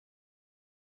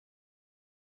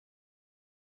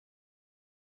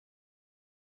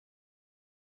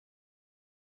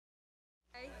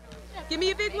Give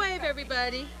me a big wave,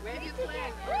 everybody. Wave your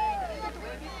flag.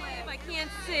 I can't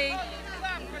see.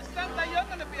 You're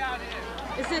going to be out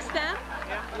here. Is this them?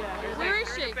 Yeah. Where is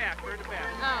she? We're in the back. We're in the back.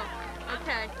 Oh,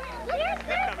 okay. They're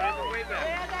coming. They're way back.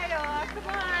 There they are. Come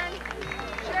on.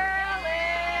 Shirley!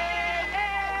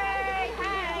 Hey!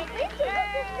 Hey!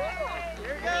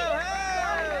 Here we go.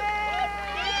 Hey!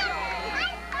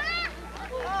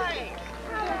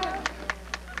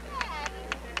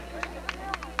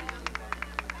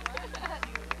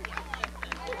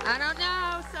 I don't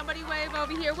know. Somebody wave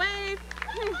over here. Wave.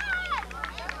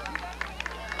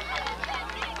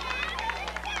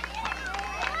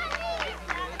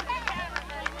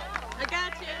 I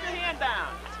got you. Get your hand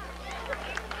down.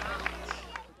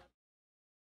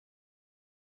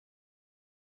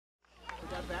 Put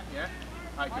that back, yeah?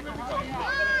 All right, give it a go.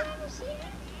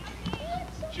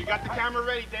 She got the camera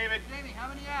ready, David. Jamie, how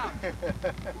many out?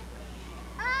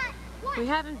 We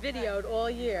haven't videoed all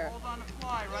year. Hold on the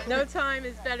fly, right? No time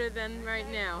is better than right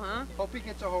now, huh? Hope he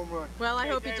gets a home run. Well, I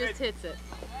Hey, hope he David. just hits it.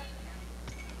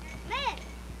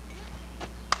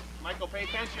 Michael, pay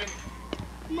attention.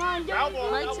 Come on,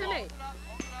 Elbow, Right elbow. to me.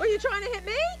 Were you trying to hit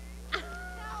me?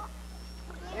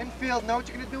 Infield, know what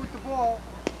you're going to do with the ball.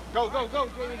 Go, go, go,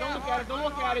 Jamie. Don't look at it. Don't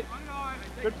look at it.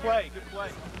 Good play. Good play.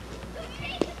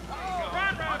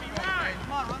 Run, Robbie, run.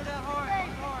 Come on, run it out hard.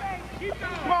 Keep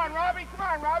going. Come on, Robbie. Come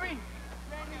on, Robbie.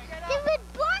 David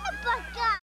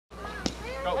Bonaparte.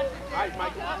 Go. All right,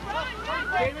 Michael.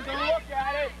 David, don't look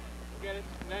at it. Get it.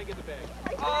 Now get the bag.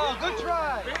 Oh, good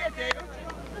try. Bring it, David.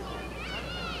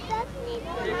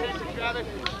 Pay attention, Travis.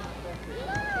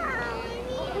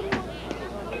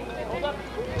 Hold up.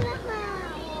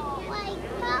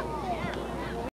 Wake up.